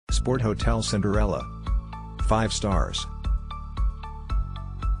Sporthotel Cinderella. 5 stars.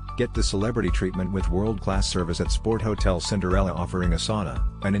 Get the celebrity treatment with world-class service at Sporthotel Cinderella, offering a sauna,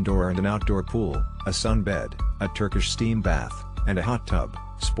 an indoor and an outdoor pool, a sunbed, a Turkish steam bath, and a hot tub.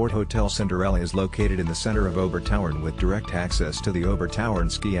 Sporthotel Cinderella is located in the center of Obertauern with direct access to the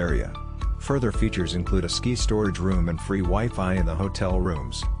Obertauern Ski Area. Further features include a ski storage room and free Wi-Fi in the hotel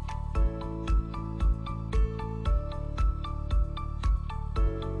rooms.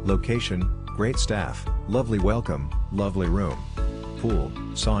 Location: great staff, lovely welcome, lovely room. Pool,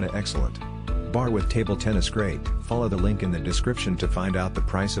 sauna excellent. Bar with table tennis great. Follow the link in the description to find out the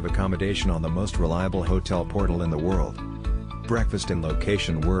price of accommodation on the most reliable hotel portal in the world. Breakfast and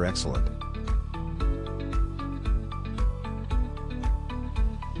location were excellent.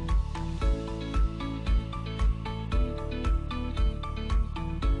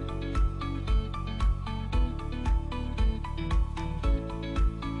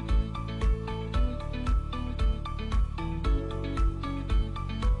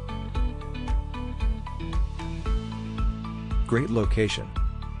 Great location.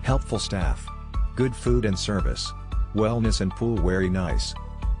 Helpful staff. Good food and service. Wellness and pool very nice.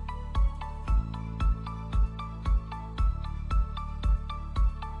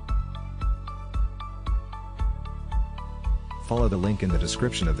 Follow the link in the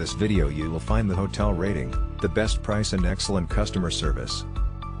description of this video. You will find the hotel rating, the best price and excellent customer service.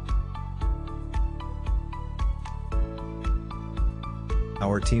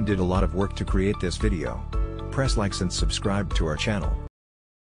 Our team did a lot of work to create this video. Press likes and subscribe to our channel.